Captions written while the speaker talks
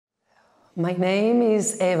My name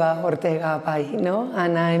is Eva Ortega-Paíno,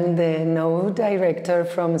 and I'm the node director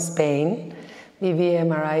from Spain,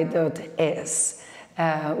 BBMRI.es,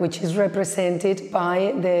 which is represented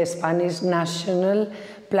by the Spanish National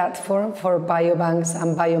Platform for Biobanks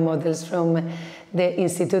and Biomodels from the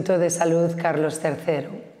Instituto de Salud Carlos III.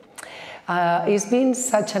 It's been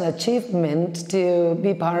such an achievement to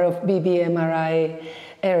be part of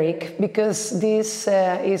BBMRI-ERIC because this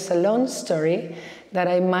is a long story that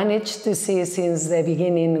I managed to see since the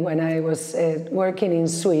beginning when I was working in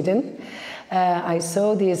Sweden. I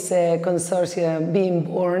saw this consortium being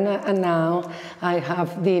born, and now I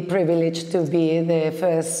have the privilege to be the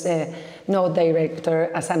first node director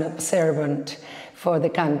as an observant for the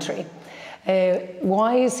country.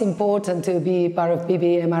 Why is it important to be part of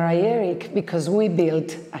BBMRI-ERIC? Because we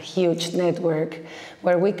built a huge network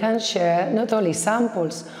where we can share not only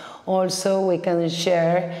samples, also we can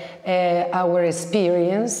share our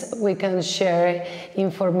experience, we can share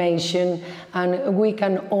information, and we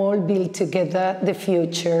can all build together the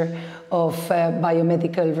future of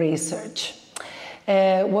biomedical research.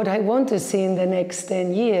 What I want to see in the next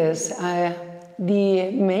 10 years,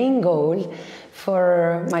 the main goal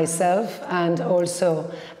for myself and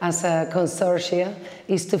also as a consortia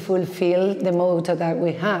is to fulfill the motto that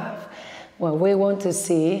we have. What we want to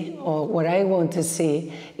see, or what I want to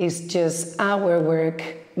see, is just our work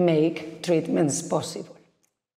make treatments possible.